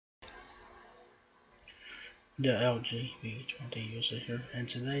The LG V20 user here, and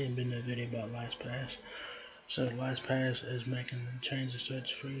today I'm doing a video about LastPass. So LastPass is making changes to its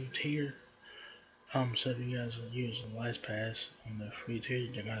free tier. So if you guys use LastPass on the free tier,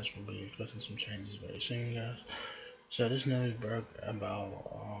 you guys will be expecting some changes very soon, guys. So this news broke about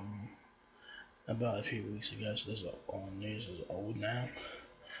a few weeks ago. So this news is old now.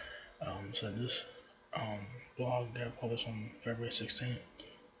 So this blog got published on February 16th.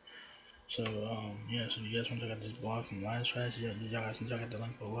 So yeah, so if you guys want to check out this blog from LastPass, you guys can check out the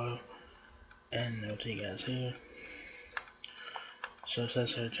link below, and it'll take you guys here. So it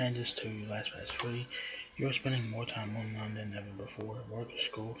says here changes to LastPass free. You're spending more time online than ever before. Work,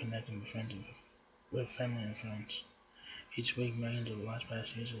 school, connecting with friends, with family and friends. Each week, millions of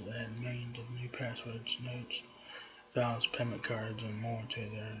LastPass users add millions of new passwords, notes, files, payment cards, and more to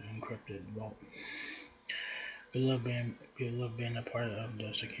their encrypted vault. We love being a part of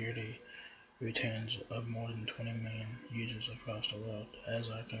the security routines of more than 20 million users across the world. As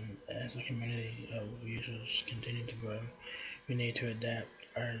the community of users continue to grow, we need to adapt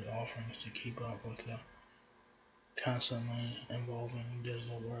our offerings to keep up with the constantly evolving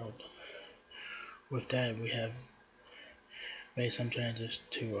digital world. With that, we have made some changes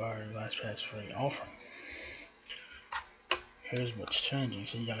to our LastPass free offering. Here's what's changing,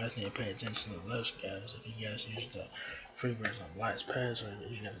 so you guys need to pay attention to this, guys. If you guys use the free version of LastPass, or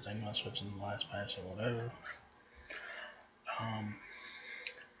if you have to think about switching to LastPass or whatever,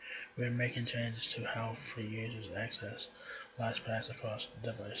 we're making changes to how free users access LastPass across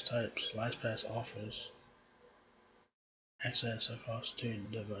device types. LastPass offers access across 2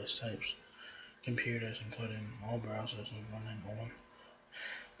 device types: computers, including all browsers running on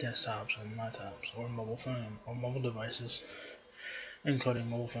desktops and laptops, or mobile devices, including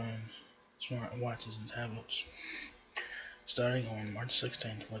mobile phones, smart watches, and tablets. Starting on March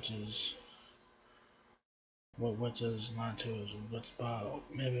 16th, which is not too, what's about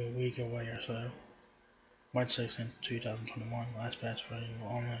maybe a week away or so. March 16th, 2021, LastPass free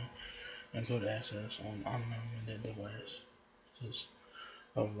will only include access on unlimited devices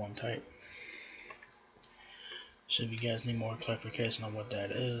of one type. So if you guys need more clarification on what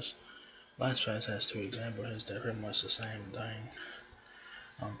that is, LastPass has 2 examples that are pretty much the same thing.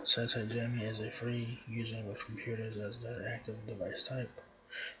 Says that Jamie is a free user with computers as their active device type.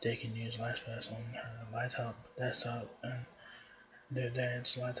 They can use LastPass on her laptop, desktop, and their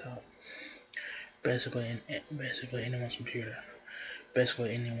dad's laptop. Basically anyone's computer.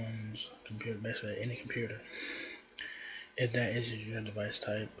 Basically any computer. If that is your device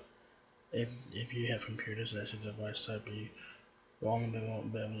type, if you have computers that's your device type, you will only be able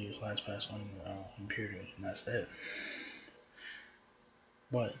to use LastPass on your computers, and that's it.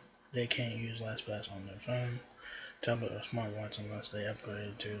 But they can't use LastPass on their phone, tablet, or smartwatch unless they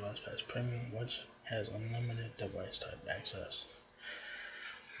upgrade to LastPass Premium, which has unlimited device type access.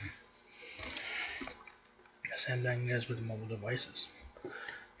 Same thing goes with mobile devices.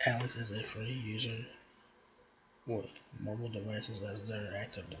 Alex is a free user with mobile devices as their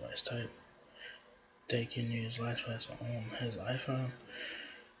active device type. They can use LastPass on his iPhone,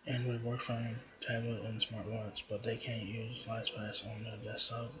 Android work phone, tablet, and smartwatch, but they can't use LastPass on their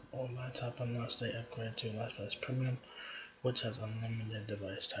desktop or laptop unless they upgrade to LastPass Premium, which has unlimited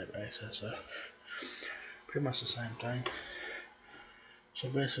device type access. So pretty much the same thing. So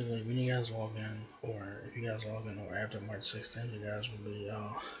basically, when you guys log in, or if you guys log in or after March 16th, you guys will be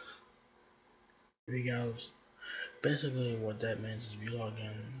if you guys basically what that means is if you log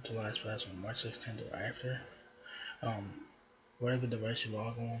in to LastPass on March 16th or after, whatever device you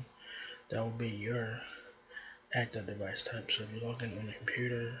log on, that will be your active device type. So if you log in on a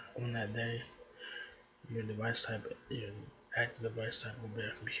computer on that day, your active device type will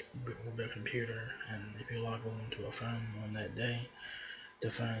be a computer, and if you log on to a phone on that day,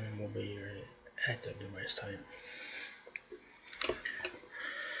 the phone will be your active device type.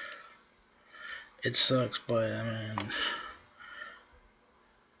 It sucks, but I mean,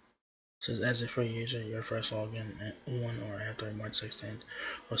 says as a free user, your first login on or after March 16th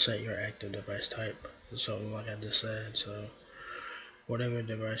will set your active device type. So like I just said, so whatever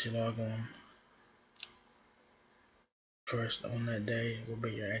device you log on first on that day will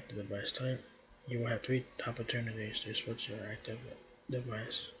be your active device type. You will have 3 opportunities to switch your active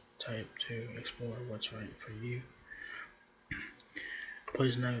device type to explore what's right for you.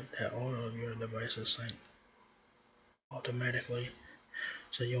 Please note that all of your devices sync automatically,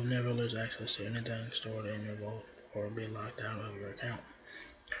 so you'll never lose access to anything stored in your vault or be locked out of your account,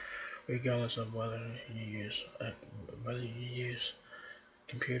 regardless of whether you use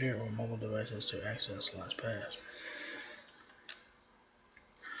computer or mobile devices to access LastPass.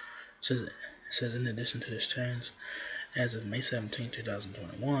 So says in addition to this change, as of May 17,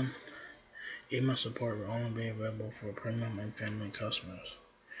 2021, email support will only be available for premium and family customers.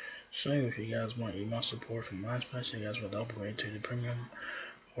 So if you guys want email support from LastPass, you guys would upgrade to the premium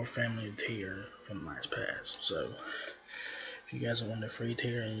or family tier from LastPass. So if you guys want the free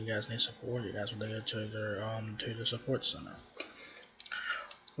tier and you guys need support, you guys will go to the support center.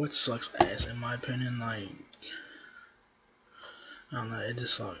 Which sucks ass in my opinion. Like, I don't know, it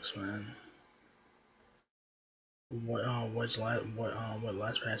just sucks, man. What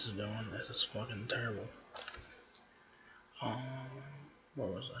LastPass is doing is just fucking terrible.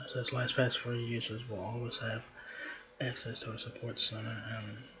 What was that? It says LastPass free users will always have access to our support center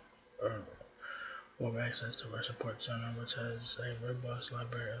or access to our support center, which has a robust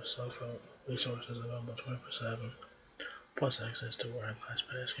library of self-help resources available 24/7, plus access to our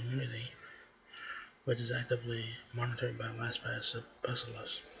LastPass community, which is actively monitored by LastPass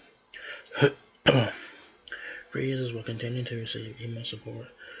specialists. Free users will continue to receive email support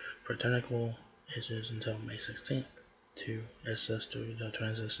for technical issues until May 16th to assist through the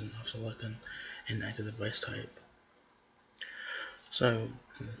transition of selecting an active device type. So,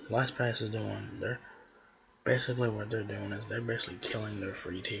 LastPass is basically what they're doing is they're basically killing their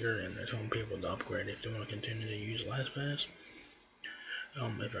free tier and they're telling people to upgrade if they want to continue to use LastPass.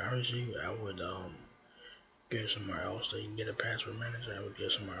 If I was you, I would go somewhere else. So you can get a password manager. I would go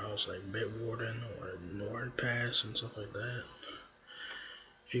somewhere else like Bitwarden or NordPass and stuff like that.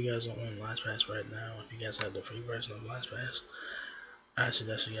 If you guys don't own LastPass right now, if you guys have the free version of LastPass, I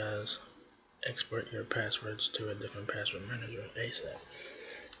suggest you guys export your passwords to a different password manager ASAP.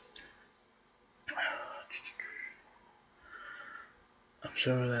 I'm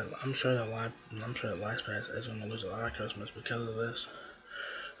sure that LastPass is going to lose a lot of customers because of this.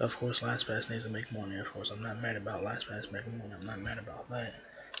 Of course, LastPass needs to make money. Of course, I'm not mad about LastPass making money. I'm not mad about that.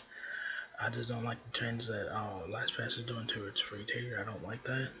 I just don't like the change that LastPass is doing to its free tier. I don't like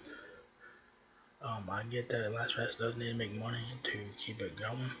that. I get that LastPass does need to make money to keep it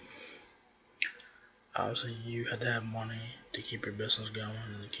going. Obviously, you have to have money to keep your business going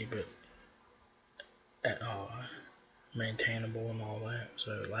and to keep it maintainable and all that.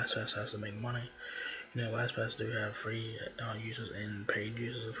 So LastPass has to make money. You know, LastPass do have free users and paid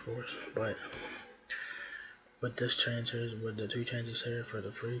users, of course, but with this changes, with the two changes here for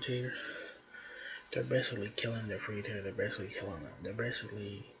the free tier, they're basically killing their free tier. They're basically killing it. They're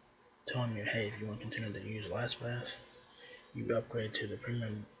basically telling you, hey, if you want to continue to use LastPass, you upgrade to the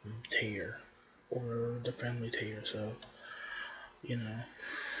premium tier or the family tier. So, you know,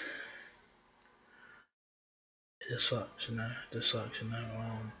 it sucks, you know. This sucks, you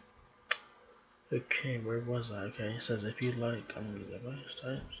know. Okay, where was I? Okay, it says if you like device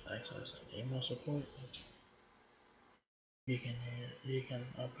types, access email support, you can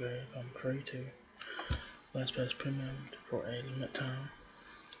upgrade from free to LastPass Premium for a limit time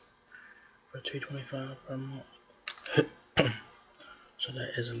for $2.25 per month. So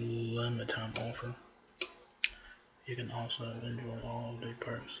that is a limit time offer. You can also enjoy all the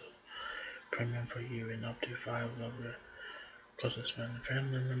perks of Premium for you and up to 5 of your closest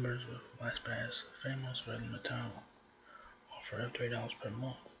family members with LastPass Famous for a limited time offer of $3 per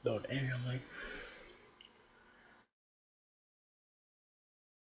month, though annually.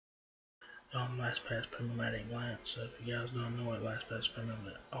 LastPass Premium at a glance. So if you guys don't know what LastPass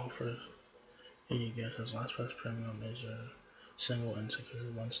Premium offers, here you go. Because LastPass Premium is your single and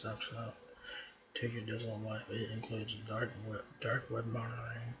secure one-stop shop to your digital life. It includes dark web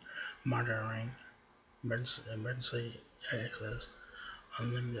monitoring, emergency access,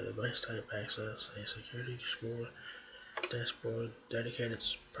 unlimited device type access, a security score dashboard, dedicated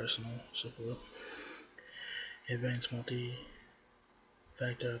personal support, advanced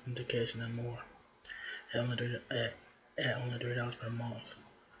multi-factor authentication, and more. At only $3 per month,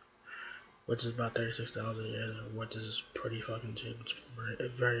 which is about $36 a year, which is pretty fucking cheap. It's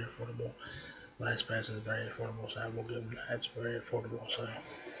very affordable. LastPass is very affordable, so I will give them that. It's very affordable, so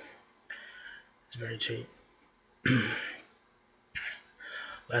it's very cheap.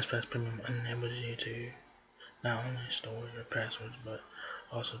 LastPass Premium enables you to not only store your passwords, but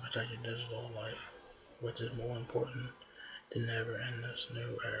also protect your digital life, which is more important than ever in this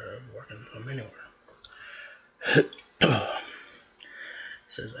new era of working from anywhere. It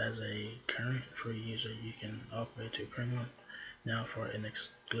says as a current free user, you can upgrade to Premium now for an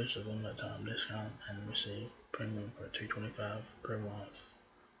exclusive limited time discount and receive Premium for $2.25 per month.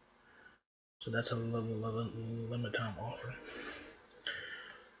 So that's a limited time offer.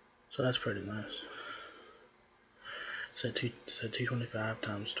 So that's pretty nice. So $2.25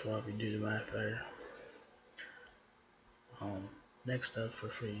 times 12, you do the math there. Next up, for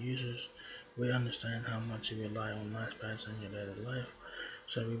free users, we understand how much you rely on LastPass in your daily life,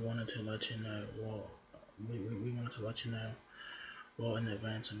 so we wanted to let you know, we wanted to let you know well in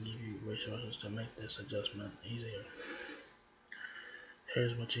advance and give you resources to make this adjustment easier.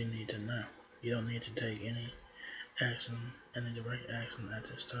 Here's what you need to know. You don't need to take any direct action at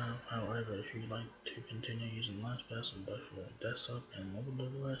this time. However, if you'd like to continue using LastPass on both your desktop and mobile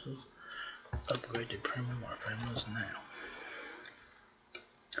devices, upgrade to Premium or Families now.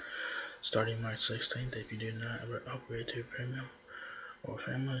 Starting March 16th, if you do not upgrade to Premium or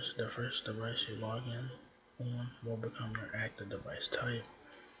Families, the first device you log in on will become your active device type.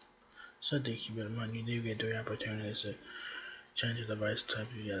 So do keep in mind, you do get 3 opportunities to change your device type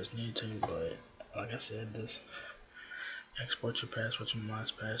if you guys need to, but like I said, just export your passwords from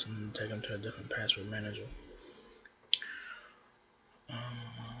LastPass and then take them to a different password manager.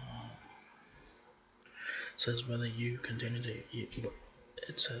 Says whether you continue to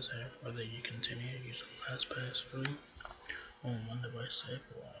it says here whether you continue using LastPass free on one device type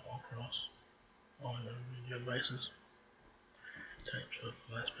or across all your devices. Types of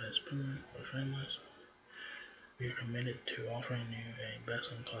LastPass Premium or Families. We are committed to offering you a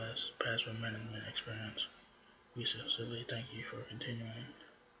best-in-class password management experience. We sincerely thank you for continuing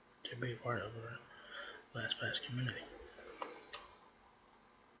to be part of our LastPass community.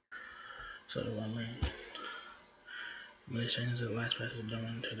 So, many changes that LastPass is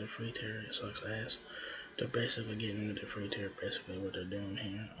doing to the free tier, it sucks ass. They're basically getting into the free tier, basically what they're doing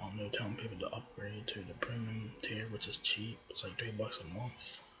here. They're telling people to upgrade to the premium tier, which is cheap. It's like $3 a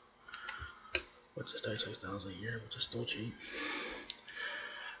month, which is $36 a year, which is still cheap.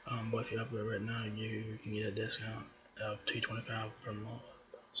 But if you upgrade right now, you can get a discount of $225 per month.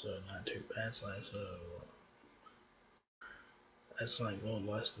 So not too bad. That's like a little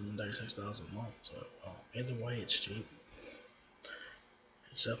less than $36 a month. So either way, it's cheap.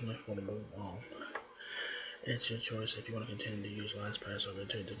 It's definitely affordable. It's your choice if you want to continue to use LastPass or go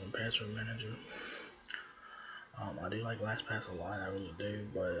to a different password manager. I do like LastPass a lot, I really do,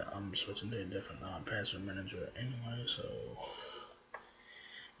 but I'm switching to a different password manager anyway. So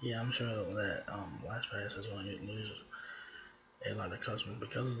yeah, I'm sure that LastPass is going to lose a lot of customers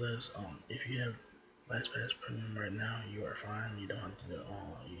because of this. If you have LastPass Premium right now, you are fine. You don't have to do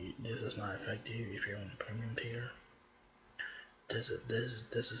this does not affect you if you're on the premium tier. This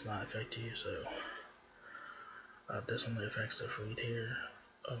does not affect you, so this only affects the free tier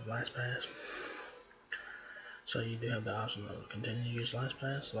of LastPass. So you do have the option of continue to use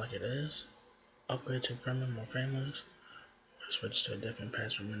LastPass like it is, upgrade to Premium or Families, or switch to a different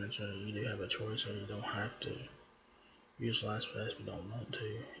password manager. You do have a choice, so you don't have to use LastPass if you don't want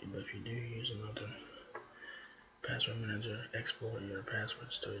to. But if you do use another password manager, export your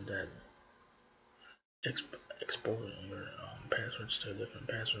passwords to that. Exporting your passwords to a different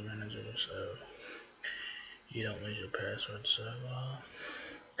password manager, so you don't lose your password. So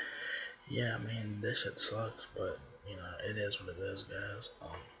yeah, I mean this shit sucks, but you know it is what it is, guys.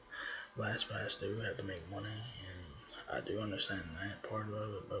 LastPass do have to make money, and I do understand that part of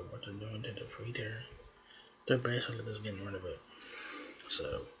it, but what they're doing to the free tier, they're basically just getting rid of it.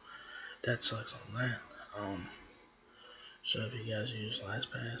 So that sucks on that. So if you guys use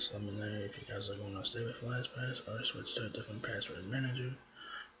LastPass, let me know if you guys are going to stay with LastPass or switch to a different password manager.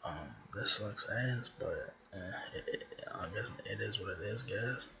 This sucks ass, but I guess it is what it is,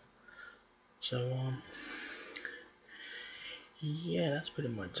 guys. So yeah, that's pretty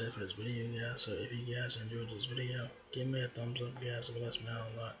much it for this video, guys. So if you guys enjoyed this video, give me a thumbs up, guys. It bless me out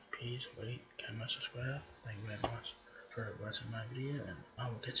a lot. Peace, rate, comment, subscribe. Thank you very much for watching my video, and I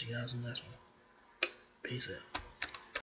will catch you guys in the next one. Peace out.